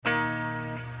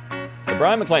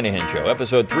Brian McClanahan Show,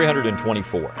 episode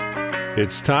 324.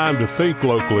 It's time to think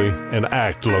locally and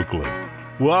act locally.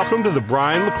 Welcome to the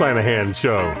Brian McClanahan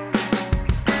Show.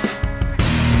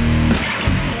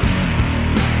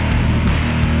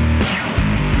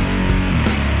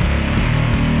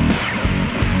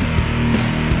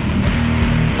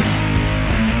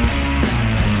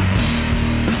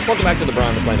 Welcome back to the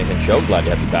Brian McClanahan Show. Glad to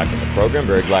have you back on the program.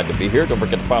 Very glad to be here. Don't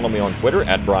forget to follow me on Twitter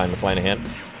at Brian McClanahan.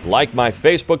 Like my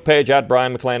Facebook page at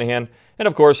Brian McClanahan. And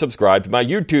of course, subscribe to my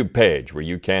YouTube page where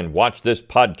you can watch this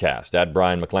podcast at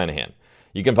Brian McClanahan.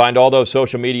 You can find all those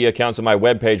social media accounts on my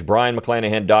webpage,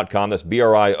 brianmcclanahan.com. That's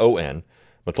B-R-I-O-N,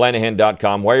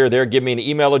 McClanahan.com. While you're there, give me an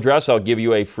email address. I'll give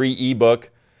you a free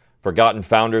ebook, Forgotten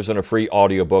Founders, and a free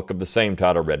audiobook of the same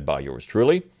title read by yours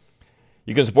truly.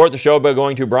 You can support the show by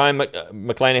going to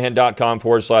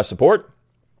brianmcclanahan.com/support.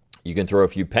 You can throw a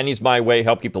few pennies my way,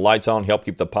 help keep the lights on, help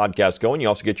keep the podcast going. You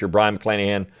also get your Brian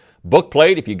McClanahan book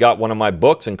plate if you got one of my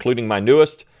books, including my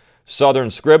newest, Southern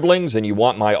Scribblings, and you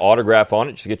want my autograph on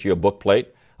it, just get you a book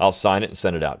plate. I'll sign it and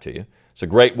send it out to you. It's a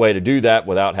great way to do that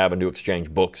without having to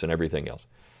exchange books and everything else.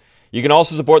 You can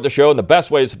also support the show, and the best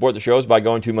way to support the show is by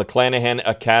going to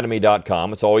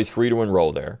McClanahanacademy.com. It's always free to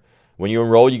enroll there. When you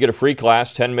enroll, you get a free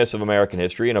class, 10 Myths of American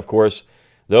History. And, of course,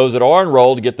 those that are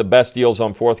enrolled get the best deals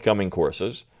on forthcoming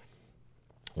courses.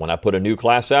 When I put a new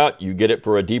class out, you get it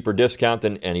for a deeper discount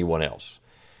than anyone else.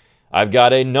 I've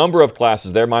got a number of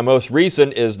classes there. My most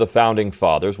recent is the Founding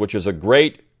Fathers, which is a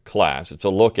great class. It's a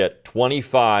look at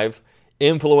 25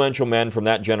 influential men from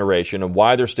that generation and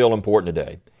why they're still important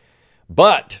today.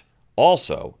 But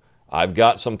also, I've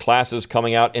got some classes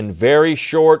coming out in very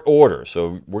short order.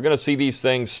 So we're going to see these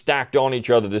things stacked on each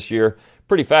other this year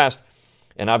pretty fast.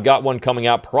 And I've got one coming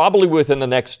out probably within the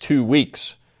next 2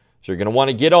 weeks. So you're going to want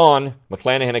to get on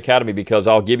McClanahan Academy because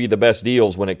I'll give you the best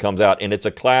deals when it comes out. And it's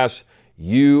a class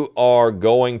you are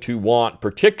going to want,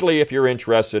 particularly if you're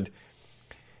interested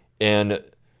in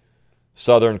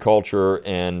Southern culture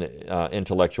and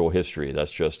intellectual history.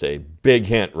 That's just a big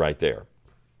hint right there.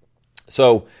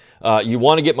 So you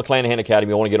want to get McClanahan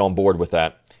Academy. You want to get on board with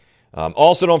that.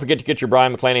 Also, don't forget to get your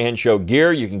Brian McClanahan Show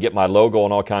gear. You can get my logo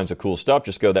and all kinds of cool stuff.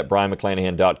 Just go to that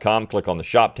brianmcclanahan.com, click on the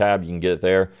shop tab. You can get it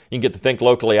there. You can get the Think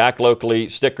Locally, Act Locally,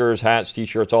 stickers, hats,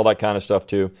 T-shirts, all that kind of stuff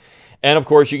too. And, of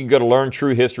course, you can go to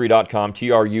learntruehistory.com,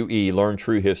 T-R-U-E, Learn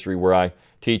True History, where I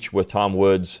teach with Tom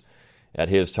Woods at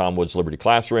his Tom Woods Liberty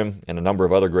Classroom and a number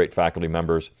of other great faculty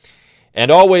members.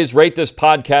 And always rate this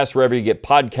podcast wherever you get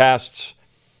podcasts.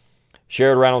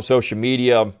 Share it around on social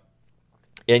media.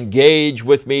 Engage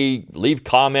with me. Leave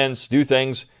comments. Do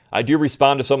things. I do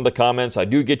respond to some of the comments. I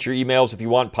do get your emails if you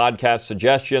want podcast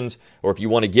suggestions or if you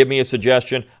want to give me a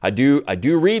suggestion. I do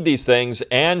read these things.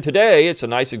 And today, it's a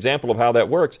nice example of how that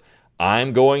works.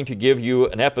 I'm going to give you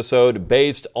an episode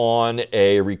based on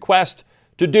a request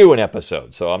to do an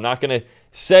episode. So I'm not going to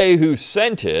say who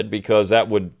sent it because that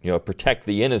would, protect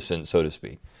the innocent, so to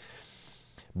speak.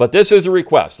 But this is a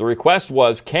request. The request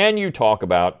was, can you talk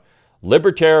about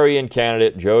Libertarian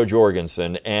candidate Joe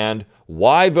Jorgensen and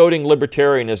why voting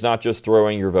Libertarian is not just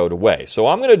throwing your vote away? So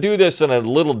I'm going to do this in a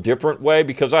little different way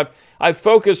because I've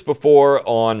focused before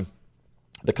on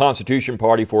the Constitution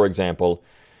Party, for example.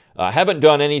 I haven't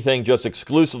done anything just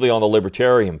exclusively on the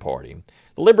Libertarian Party.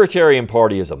 The Libertarian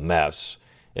Party is a mess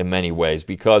in many ways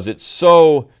because it's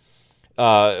so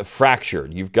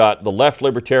fractured. You've got the left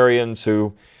libertarians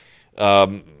who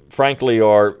frankly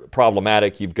are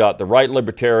problematic. You've got the right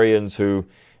libertarians who,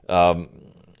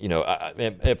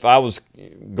 if I was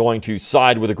going to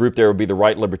side with a group, there would be the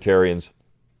right libertarians.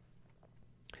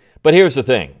 But here's the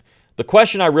thing. The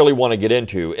question I really want to get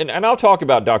into, and I'll talk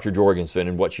about Dr. Jorgensen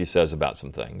and what she says about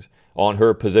some things on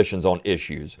her positions on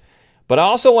issues, but I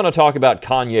also want to talk about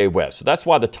Kanye West. So that's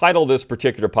why the title of this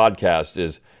particular podcast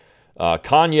is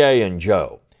Kanye and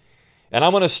Joe. And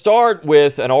I'm going to start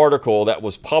with an article that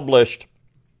was published.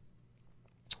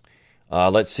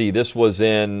 Let's see, this was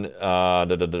in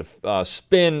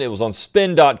Spin. It was on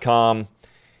spin.com,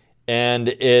 and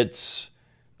it's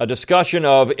a discussion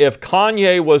of if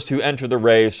Kanye was to enter the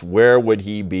race, where would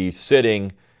he be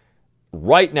sitting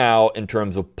right now in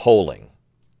terms of polling?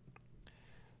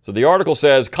 So the article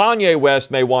says, Kanye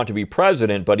West may want to be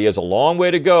president, but he has a long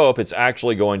way to go if it's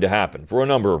actually going to happen, for a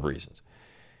number of reasons.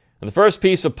 And the first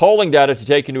piece of polling data to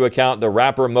take into account the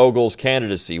rapper mogul's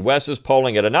candidacy. West is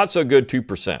polling at a not-so-good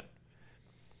 2%.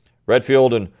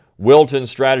 Redfield and Wilton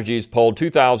Strategies polled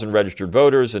 2,000 registered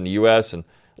voters in the U.S., and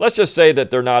let's just say that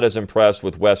they're not as impressed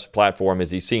with West's platform as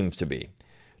he seems to be.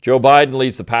 Joe Biden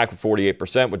leads the pack with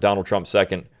 48%, with Donald Trump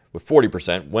second with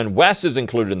 40%. When West is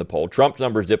included in the poll, Trump's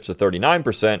numbers dips to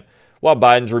 39%, while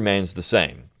Biden's remains the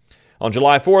same. On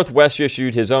July 4th, West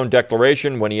issued his own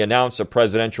declaration when he announced a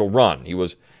presidential run. He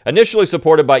was initially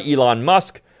supported by Elon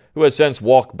Musk, who has since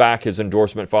walked back his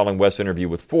endorsement following West's interview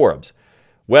with Forbes.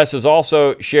 West has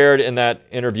also shared in that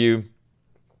interview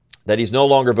that he's no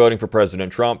longer voting for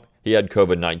President Trump. He had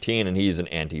COVID-19 and he's an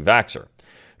anti-vaxxer.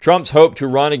 Trump's hope to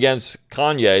run against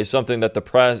Kanye, something that the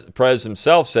Prez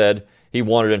himself said he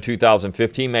wanted in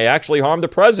 2015, may actually harm the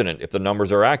president if the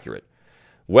numbers are accurate.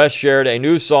 West shared a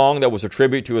new song that was a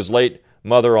tribute to his late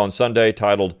mother on Sunday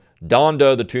titled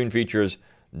Donda. The tune features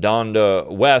Donda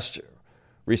West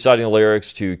reciting the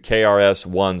lyrics to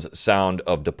KRS-One's Sound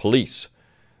of the Police.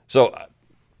 So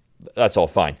that's all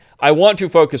fine. I want to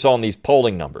focus on these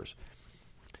polling numbers.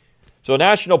 So a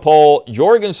national poll,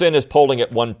 Jorgensen is polling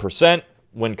at 1%.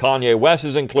 When Kanye West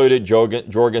is included,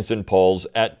 Jorgensen polls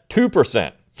at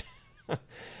 2%.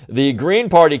 The Green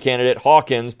Party candidate,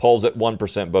 Hawkins, polls at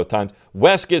 1% both times.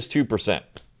 West gets 2%.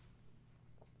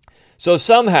 So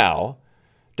somehow,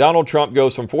 Donald Trump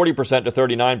goes from 40% to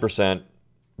 39%,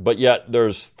 but yet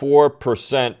there's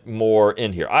 4% more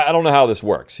in here. I don't know how this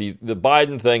works. The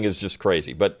Biden thing is just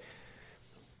crazy. But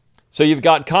so you've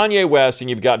got Kanye West and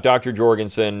you've got Dr.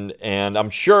 Jorgensen, and I'm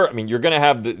sure, you're going to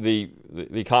have the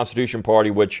Constitution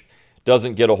Party, which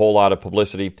doesn't get a whole lot of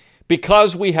publicity,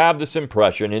 because we have this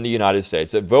impression in the United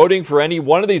States that voting for any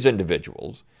one of these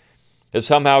individuals is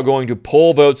somehow going to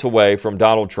pull votes away from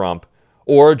Donald Trump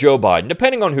or Joe Biden,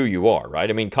 depending on who you are, right?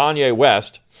 Kanye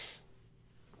West,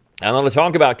 I'm going to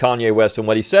talk about Kanye West and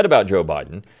what he said about Joe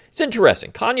Biden. It's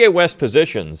interesting. Kanye West's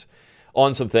positions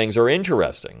on some things are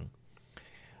interesting.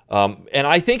 And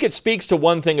I think it speaks to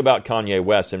one thing about Kanye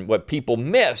West and what people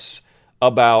miss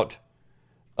about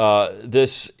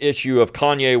this issue of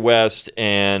Kanye West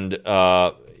and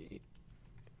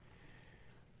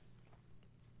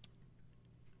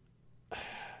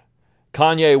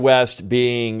Kanye West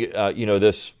being,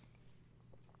 this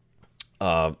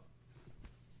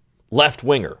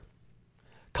left-winger.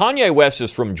 Kanye West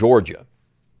is from Georgia.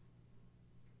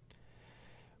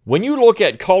 When you look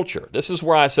at culture, this is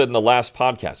where I said in the last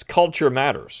podcast, culture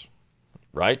matters,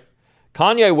 right?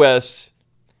 Kanye West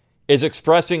is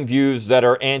expressing views that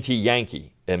are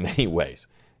anti-Yankee in many ways.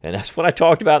 And that's what I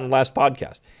talked about in the last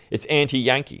podcast. It's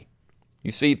anti-Yankee.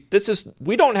 You see,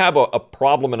 we don't have a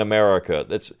problem in America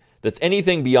that's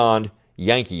anything beyond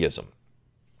Yankeeism.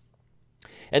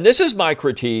 And this is my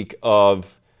critique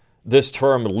of this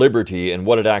term liberty and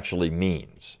what it actually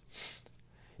means.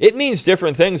 It means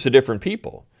different things to different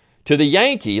people. To the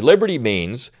Yankee, liberty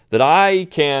means that I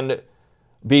can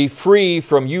be free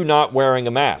from you not wearing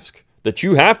a mask. That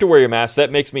you have to wear your mask,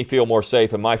 that makes me feel more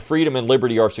safe, and my freedom and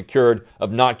liberty are secured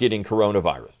of not getting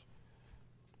coronavirus.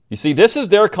 You see, this is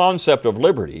their concept of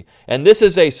liberty, and this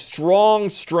is a strong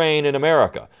strain in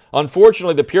America.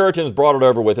 Unfortunately, the Puritans brought it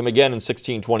over with them again in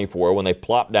 1624 when they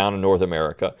plopped down in North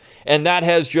America, and that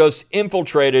has just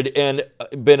infiltrated and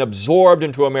been absorbed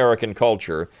into American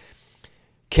culture.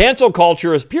 Cancel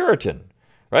culture is Puritan,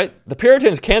 right? The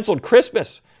Puritans canceled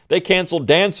Christmas. They canceled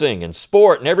dancing and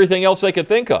sport and everything else they could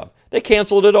think of. They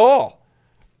canceled it all.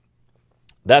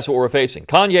 That's what we're facing.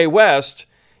 Kanye West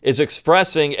is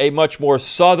expressing a much more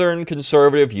Southern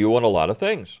conservative view on a lot of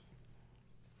things.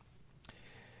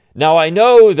 Now, I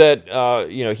know that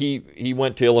he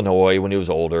went to Illinois when he was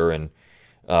older, and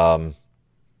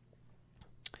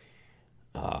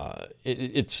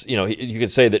you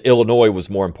could say that Illinois was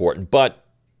more important, but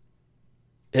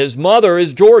his mother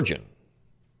is Georgian,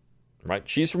 right?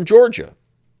 She's from Georgia.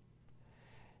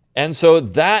 And so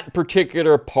that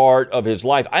particular part of his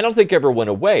life, I don't think ever went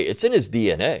away. It's in his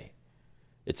DNA.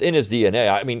 It's in his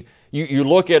DNA. You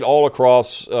look at all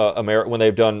across America when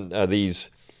they've done these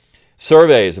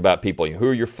surveys about people. Who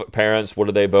are your parents? What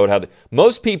do they vote?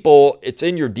 Most people, it's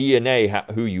in your DNA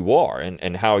who you are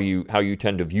and how you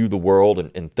tend to view the world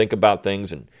and think about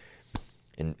things and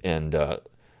the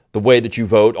way that you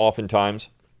vote oftentimes.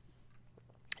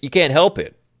 You can't help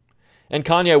it. And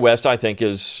Kanye West, I think,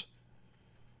 is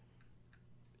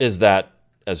that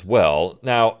as well.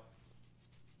 Now,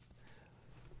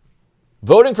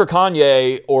 voting for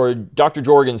Kanye or Dr.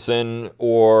 Jorgensen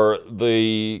or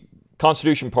the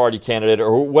Constitution Party candidate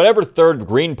or whatever third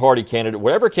Green Party candidate,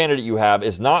 whatever candidate you have,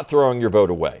 is not throwing your vote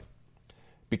away.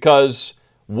 Because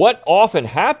what often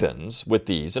happens with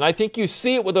these, and I think you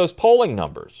see it with those polling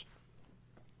numbers,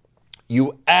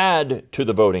 you add to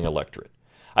the voting electorate.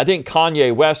 I think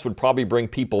Kanye West would probably bring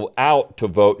people out to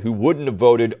vote who wouldn't have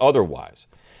voted otherwise.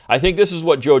 I think this is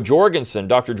what Dr.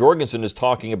 Jorgensen is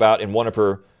talking about in one of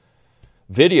her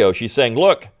videos. She's saying,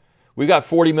 look, we've got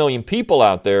 40 million people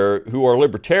out there who are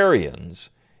libertarians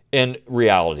in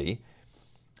reality,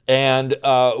 And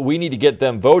we need to get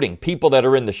them voting. People that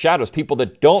are in the shadows, people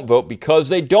that don't vote because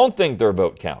they don't think their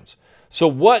vote counts. So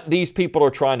what these people are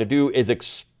trying to do is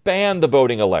expand the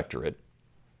voting electorate,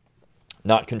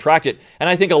 not contract it. And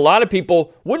I think a lot of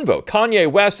people wouldn't vote. Kanye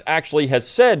West actually has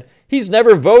said he's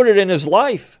never voted in his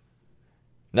life.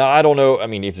 Now, I don't know,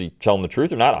 if he's telling the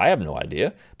truth or not, I have no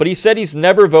idea. But he said he's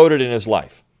never voted in his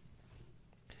life.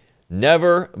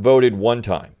 Never voted one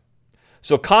time.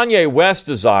 So Kanye West's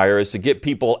desire is to get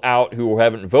people out who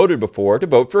haven't voted before to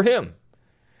vote for him,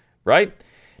 right?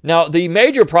 Now, the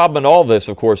major problem in all this,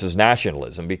 of course, is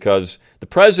nationalism, because the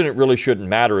president really shouldn't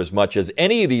matter as much as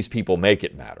any of these people make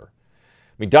it matter.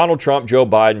 Donald Trump, Joe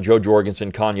Biden, Joe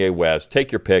Jorgensen, Kanye West,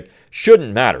 take your pick,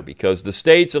 shouldn't matter, because the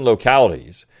states and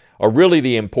localities are really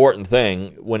the important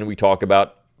thing when we talk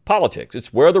about politics.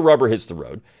 It's where the rubber hits the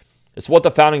road. It's what the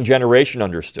founding generation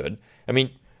understood.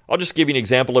 I'll just give you an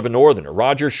example of a northerner.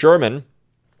 Roger Sherman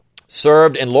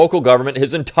served in local government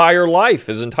his entire life,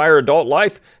 his entire adult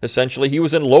life. Essentially, he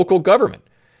was in local government.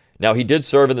 Now, he did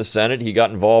serve in the Senate. He got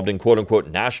involved in quote-unquote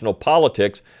national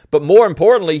politics. But more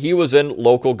importantly, he was in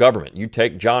local government. You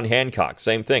take John Hancock,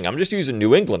 same thing. I'm just using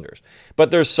New Englanders. But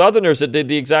there's Southerners that did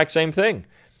the exact same thing.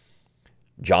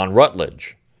 John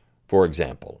Rutledge, for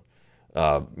example.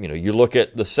 You look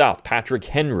at the South, Patrick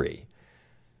Henry,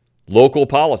 local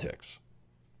politics.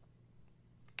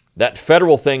 That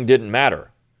federal thing didn't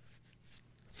matter.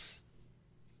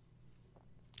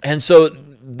 And so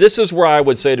this is where I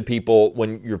would say to people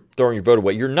when you're throwing your vote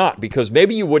away, you're not, because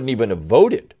maybe you wouldn't even have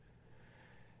voted.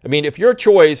 If your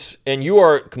choice and you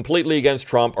are completely against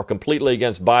Trump or completely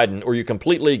against Biden or you're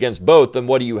completely against both, then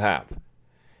what do you have?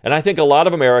 And I think a lot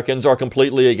of Americans are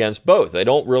completely against both. They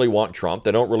don't really want Trump.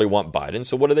 They don't really want Biden.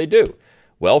 So what do?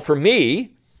 Well, for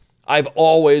me, I've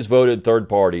always voted third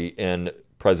party in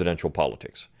presidential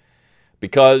politics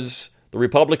because the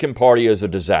Republican Party is a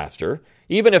disaster.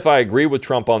 Even if I agree with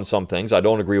Trump on some things, I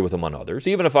don't agree with him on others.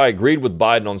 Even if I agreed with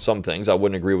Biden on some things, I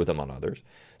wouldn't agree with him on others.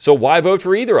 So why vote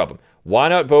for either of them? Why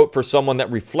not vote for someone that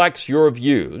reflects your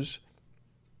views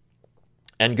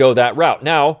and go that route?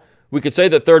 Now, we could say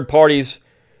that third parties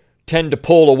tend to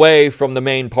pull away from the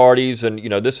main parties, and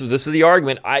this is the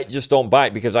argument. I just don't buy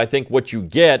it, because I think what you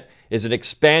get is an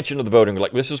expansion of the voting.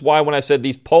 Like, this is why when I said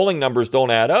these polling numbers don't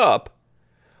add up.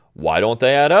 Why don't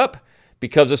they add up?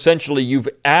 Because essentially you've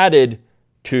added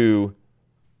to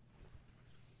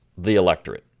the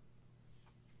electorate.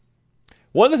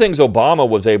 One of the things Obama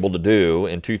was able to do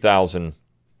in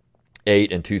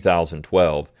 2008 and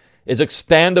 2012 is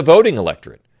expand the voting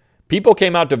electorate. People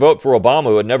came out to vote for Obama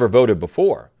who had never voted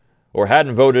before or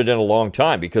hadn't voted in a long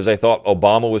time because they thought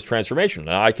Obama was transformational.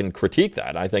 Now, I can critique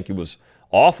that. I think he was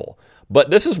awful. But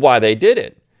this is why they did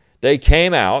it. They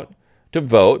came out to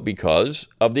vote because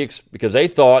they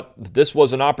thought this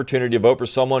was an opportunity to vote for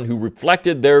someone who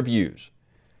reflected their views.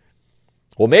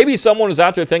 Well, maybe someone is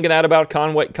out there thinking that about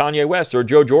Kanye West or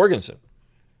Joe Jorgensen.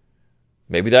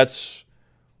 Maybe that's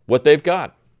what they've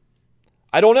got.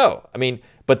 I don't know.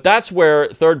 But that's where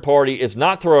third party is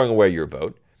not throwing away your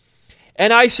vote.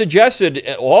 And I suggested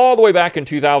all the way back in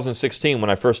 2016 when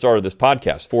I first started this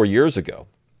podcast 4 years ago.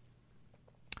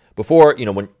 Before,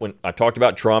 when I talked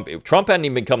about Trump, Trump hadn't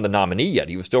even become the nominee yet.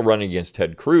 He was still running against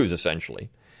Ted Cruz, essentially.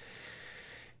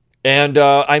 And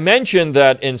I mentioned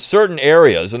that in certain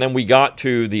areas, and then we got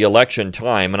to the election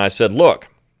time, and I said, look,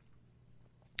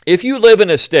 if you live in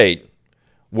a state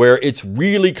where it's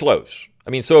really close,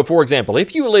 so for example,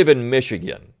 if you live in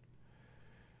Michigan,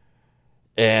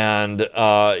 and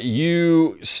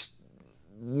you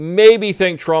maybe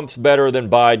think Trump's better than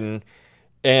Biden,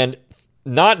 and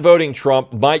not voting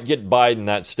Trump might get Biden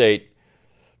that state,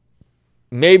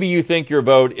 maybe you think your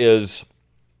vote is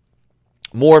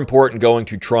more important going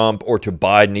to Trump or to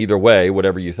Biden, either way,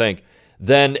 whatever you think,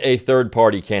 than a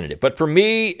third-party candidate. But for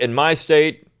me, in my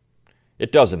state,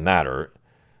 it doesn't matter.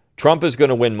 Trump is going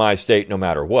to win my state no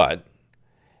matter what.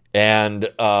 And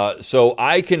so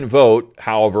I can vote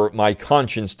however my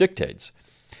conscience dictates.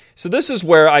 So this is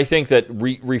where I think that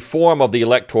reform of the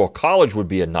Electoral College would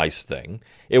be a nice thing.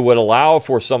 It would allow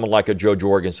for someone like a Joe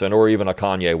Jorgensen or even a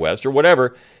Kanye West or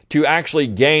whatever to actually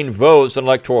gain votes and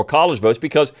Electoral College votes,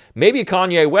 because maybe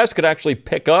Kanye West could actually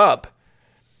pick up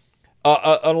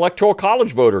an Electoral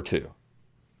College vote or two.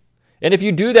 And if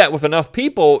you do that with enough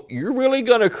people, you're really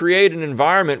going to create an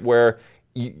environment where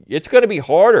it's going to be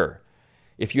harder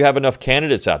if you have enough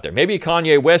candidates out there. Maybe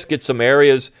Kanye West gets some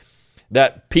areas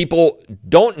that people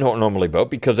don't normally vote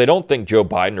because they don't think Joe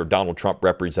Biden or Donald Trump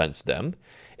represents them.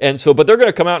 And so, but they're going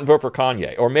to come out and vote for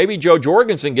Kanye. Or maybe Joe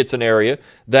Jorgensen gets an area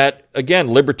that, again,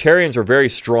 libertarians are very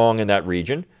strong in that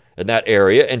region, in that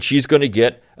area, and she's going to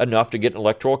get enough to get an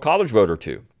Electoral College vote or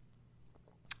two.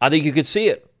 I think you could see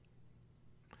it.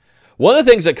 One of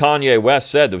the things that Kanye West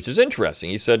said, which is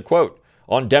interesting, he said, quote,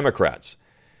 on Democrats,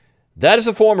 "That is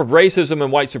a form of racism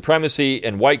and white supremacy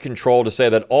and white control to say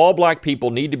that all black people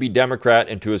need to be Democrat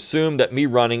and to assume that me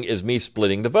running is me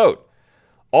splitting the vote.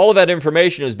 All of that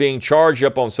information is being charged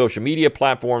up on social media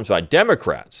platforms by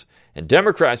Democrats. And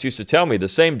Democrats used to tell me, the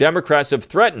same Democrats have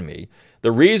threatened me.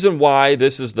 The reason why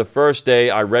this is the first day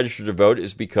I registered to vote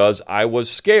is because I was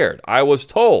scared. I was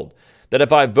told that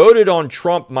if I voted on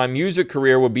Trump, my music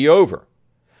career would be over.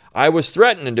 I was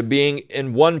threatened into being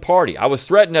in one party. I was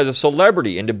threatened as a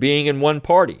celebrity into being in one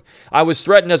party. I was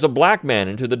threatened as a black man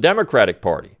into the Democratic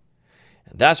Party."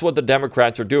 And that's what the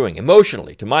Democrats are doing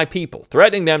emotionally to my people,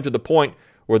 threatening them to the point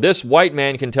where this white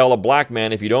man can tell a black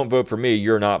man, if you don't vote for me,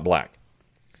 you're not black.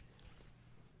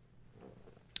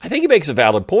 I think he makes a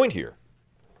valid point here.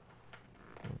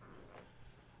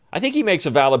 I think he makes a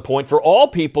valid point for all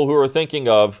people who are thinking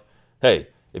of, hey,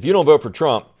 if you don't vote for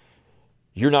Trump,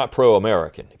 you're not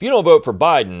pro-American. If you don't vote for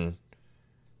Biden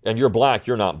and you're black,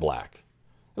 you're not black.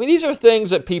 I mean, these are things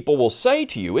that people will say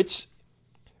to you. It's,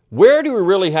 where do we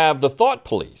really have the thought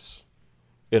police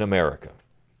in America?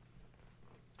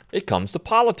 It comes to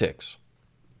politics.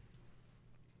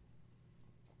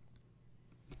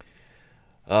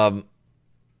 On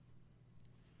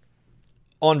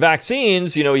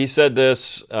vaccines, he said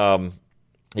this.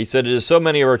 He said, "It is so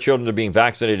many of our children are being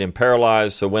vaccinated and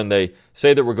paralyzed, so when they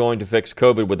say that we're going to fix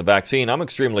COVID with the vaccine, I'm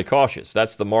extremely cautious.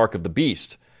 That's the mark of the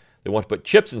beast. They want to put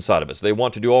chips inside of us. They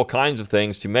want to do all kinds of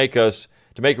things to make it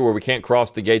where we can't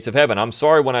cross the gates of heaven. I'm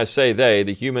sorry when I say they,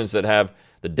 the humans that have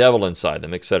the devil inside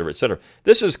them, etc., etc."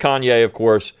 This is Kanye, of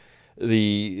course,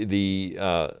 the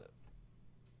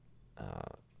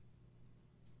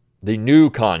new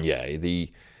Kanye, the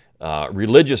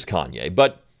religious Kanye,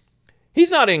 but he's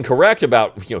not incorrect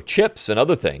about chips and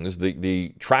other things,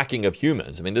 the tracking of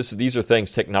humans. I mean, these are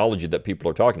things, technology that people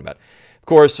are talking about. Of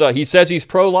course, he says he's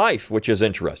pro-life, which is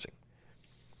interesting,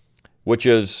 which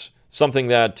is something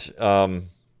that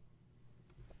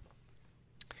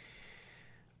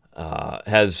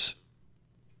has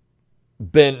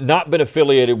not been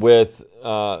affiliated with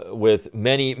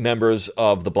many members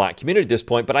of the black community at this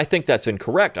point, but I think that's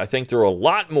incorrect. I think there are a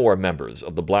lot more members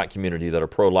of the black community that are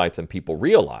pro-life than people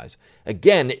realize.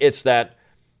 Again, it's that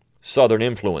Southern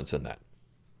influence in that.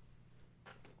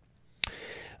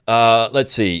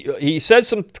 Let's see. He said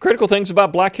some critical things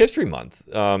about Black History Month.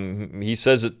 He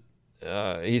says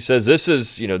this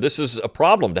is a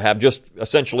problem to have just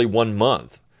essentially 1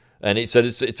 month, and he said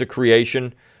it's a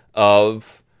creation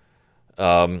of.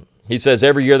 He says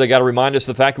every year they got to remind us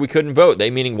the fact we couldn't vote.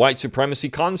 They meaning white supremacy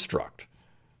construct.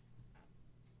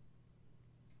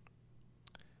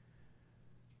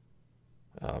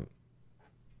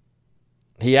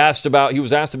 He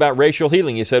was asked about racial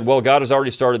healing. He said, well, God has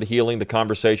already started the healing. The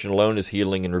conversation alone is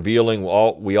healing and revealing.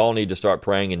 We all need to start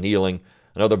praying and kneeling.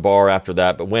 Another bar after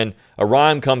that. But when a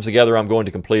rhyme comes together, I'm going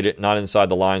to complete it, not inside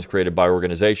the lines created by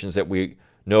organizations that we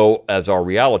know as our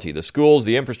reality. The schools,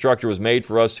 the infrastructure was made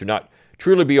for us to not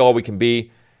truly be all we can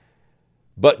be,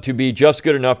 but to be just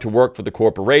good enough to work for the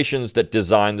corporations that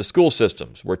design the school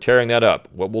systems. We're tearing that up.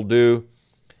 What we'll do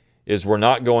is we're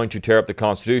not going to tear up the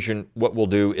Constitution. What we'll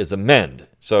do is amend.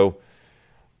 So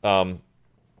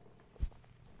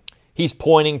he's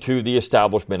pointing to the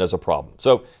establishment as a problem.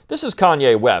 So this is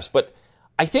Kanye West, but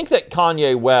I think that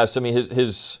Kanye West, I mean,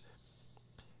 his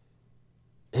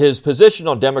position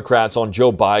on Democrats, on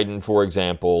Joe Biden, for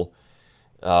example,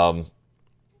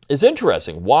 is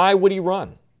interesting. Why would he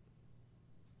run?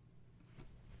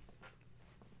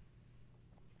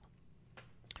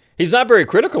 He's not very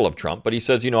critical of Trump, but he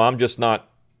says, I'm not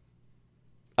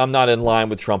in line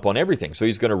with Trump on everything, so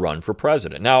he's going to run for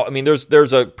president. Now, I mean,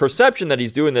 there's a perception that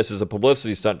he's doing this as a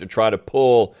publicity stunt to try to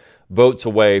pull votes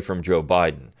away from Joe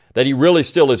Biden, that he really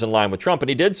still is in line with Trump. And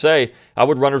he did say, I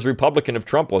would run as Republican if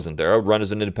Trump wasn't there. I would run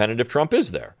as an independent if Trump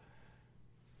is there.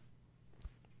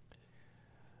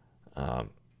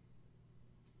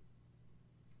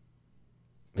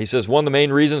 He says, one of the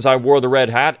main reasons I wore the red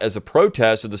hat as a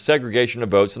protest of the segregation of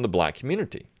votes in the black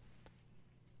community.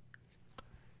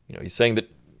 He's saying that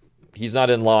he's not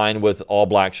in line with all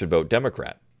blacks should vote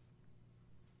Democrat.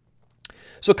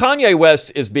 So Kanye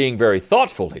West is being very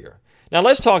thoughtful here. Now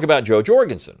let's talk about Joe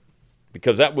Jorgensen,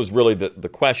 because that was really the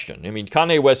question. I mean,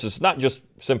 Kanye West is not just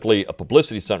simply a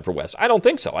publicity stunt for West. I don't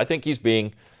think so. I think he's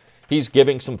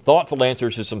giving some thoughtful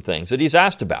answers to some things that he's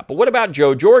asked about. But what about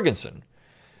Joe Jorgensen?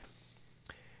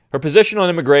 Her position on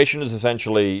immigration is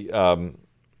essentially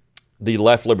the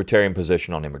left libertarian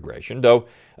position on immigration, though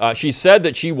she said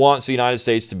that she wants the United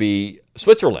States to be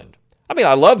Switzerland. I mean,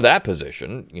 I love that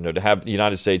position, to have the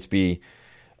United States be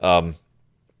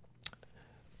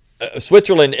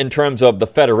Switzerland in terms of the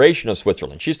Federation of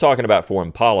Switzerland. She's talking about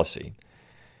foreign policy.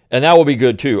 And that will be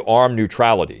good too, armed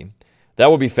neutrality. That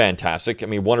would be fantastic. I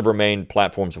mean, one of her main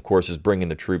platforms, of course, is bringing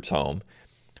the troops home,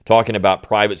 talking about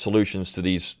private solutions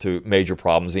to major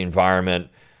problems, the environment,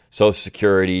 Social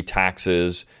Security,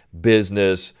 taxes,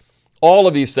 business, all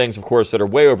of these things, of course, that are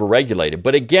way overregulated.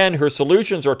 But again, her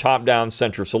solutions are top-down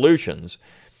center solutions.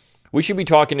 We should be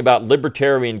talking about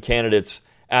libertarian candidates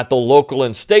at the local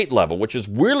and state level, which is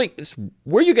really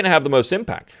where you're going to have the most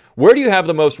impact. Where do you have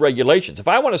the most regulations? If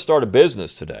I want to start a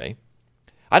business today,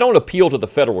 I don't appeal to the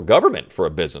federal government for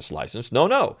a business license.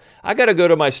 No. I got to go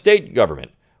to my state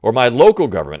government or my local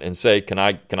government and say, can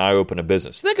I open a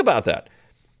business? Think about that.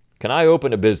 Can I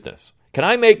open a business? Can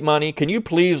I make money? Can you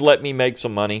please let me make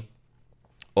some money?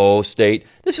 Oh, state,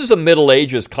 this is a Middle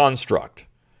Ages construct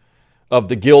of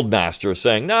the guildmaster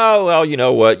saying, no, well, you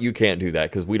know what? You can't do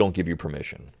that because we don't give you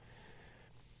permission.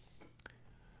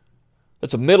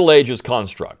 That's a Middle Ages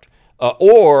construct.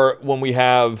 Or when we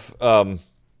have, when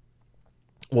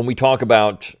we talk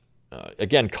about,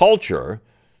 again, culture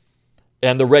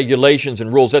and the regulations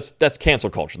and rules, that's cancel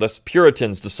culture. That's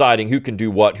Puritans deciding who can do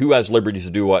what, who has liberty to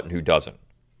do what, and who doesn't.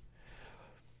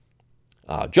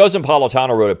 Justin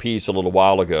Napolitano wrote a piece a little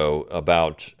while ago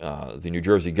about the New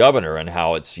Jersey governor and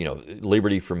how it's,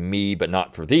 liberty for me but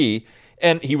not for thee.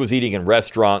 And he was eating in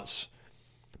restaurants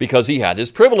because he had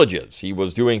his privileges. He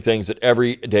was doing things that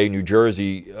everyday New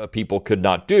Jersey people could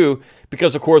not do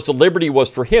because, of course, the liberty was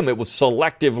for him. It was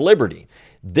selective liberty.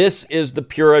 This is the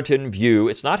Puritan view.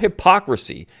 It's not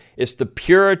hypocrisy. It's the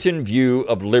Puritan view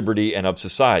of liberty and of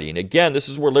society. And again, this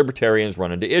is where libertarians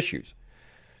run into issues,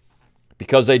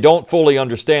 because they don't fully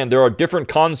understand there are different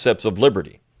concepts of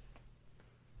liberty.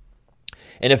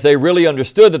 And if they really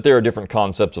understood that there are different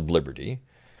concepts of liberty,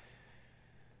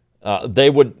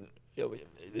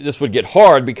 this would get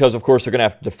hard because, of course, they're going to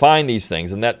have to define these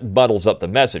things, and that muddles up the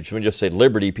message. When you just say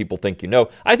liberty, people think you know.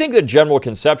 I think the general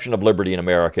conception of liberty in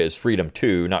America is freedom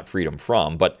to, not freedom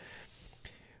from. But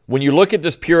when you look at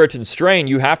this Puritan strain,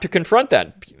 you have to confront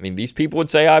that. I mean, these people would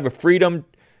say, I have a freedom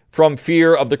from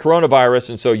fear of the coronavirus,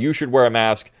 and so you should wear a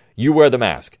mask. You wear the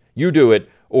mask. You do it,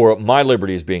 or my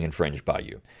liberty is being infringed by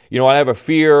you. I have a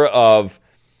fear of,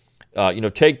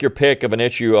 take your pick of an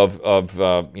issue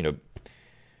of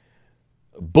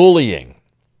bullying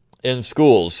in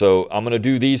schools. So I'm going to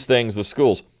do these things with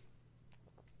schools.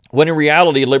 When in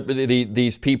reality,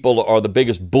 these people are the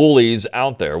biggest bullies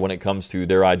out there when it comes to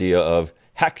their idea of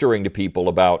hectoring to people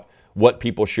about what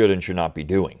people should and should not be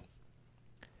doing.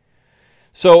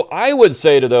 So I would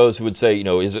say to those who would say,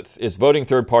 is voting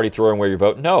third party throwing away your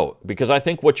vote? No, because I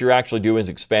think what you're actually doing is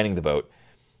expanding the vote.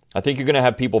 I think you're going to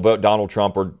have people vote Donald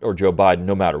Trump or Joe Biden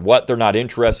no matter what. They're not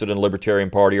interested in the Libertarian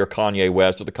Party or Kanye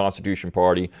West or the Constitution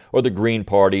Party or the Green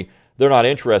Party. They're not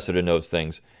interested in those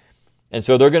things. And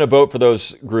so they're going to vote for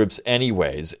those groups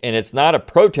anyways. And it's not a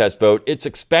protest vote. It's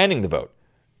expanding the vote.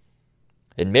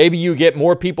 And maybe you get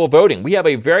more people voting. We have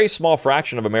a very small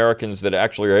fraction of Americans that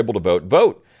actually are able to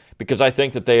vote. Because I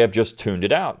think that they have just tuned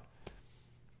it out.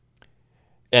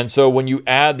 And so when you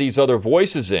add these other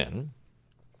voices in,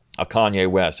 a Kanye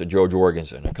West, a Joe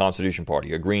Jorgensen, a Constitution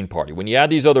Party, a Green Party, when you add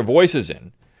these other voices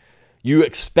in, you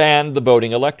expand the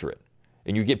voting electorate.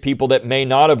 And you get people that may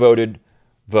not have voted,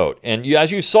 vote. And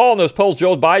as you saw in those polls,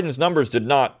 Joe Biden's numbers did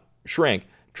not shrink.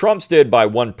 Trump's did by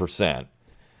 1%.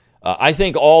 I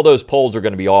think all those polls are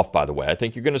going to be off, by the way. I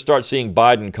think you're going to start seeing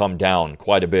Biden come down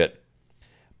quite a bit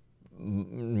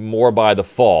more by the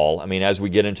fall. I mean, as we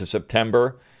get into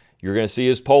September, you're going to see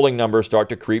his polling numbers start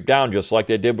to creep down just like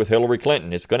they did with Hillary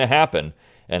Clinton. It's going to happen.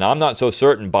 And I'm not so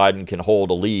certain Biden can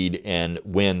hold a lead and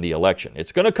win the election.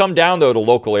 It's going to come down, though, to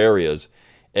local areas.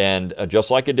 And just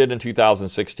like it did in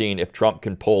 2016, if Trump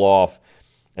can pull off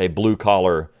a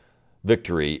blue-collar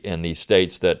victory in these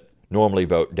states that normally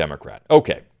vote Democrat.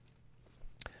 Okay.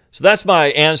 So that's my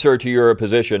answer to your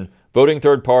position. Voting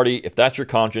third party, if that's your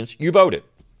conscience, you vote it.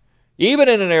 Even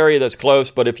in an area that's close,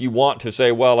 but if you want to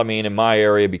say, well, I mean, in my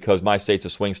area, because my state's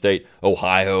a swing state,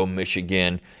 Ohio,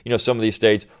 Michigan, some of these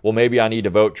states, well, maybe I need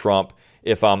to vote Trump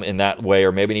if I'm in that way,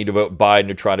 or maybe I need to vote Biden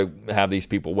to try to have these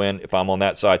people win if I'm on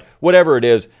that side. Whatever it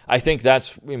is, I think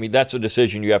that's a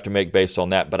decision you have to make based on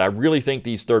that. But I really think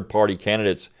these third-party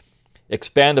candidates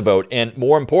expand the vote. And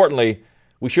more importantly,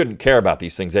 we shouldn't care about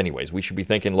these things anyways. We should be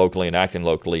thinking locally and acting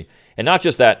locally. And not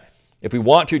just that, if we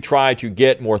want to try to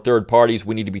get more third parties,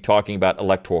 we need to be talking about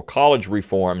electoral college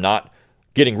reform, not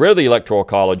getting rid of the electoral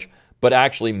college, but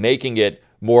actually making it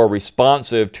more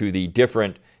responsive to the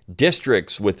different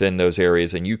districts within those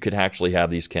areas. And you could actually have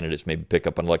these candidates maybe pick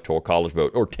up an electoral college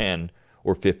vote, or 10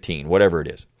 or 15, whatever it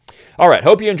is. All right.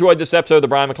 Hope you enjoyed this episode of the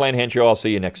Brian McClanahan Show. I'll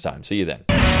see you next time. See you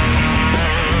then.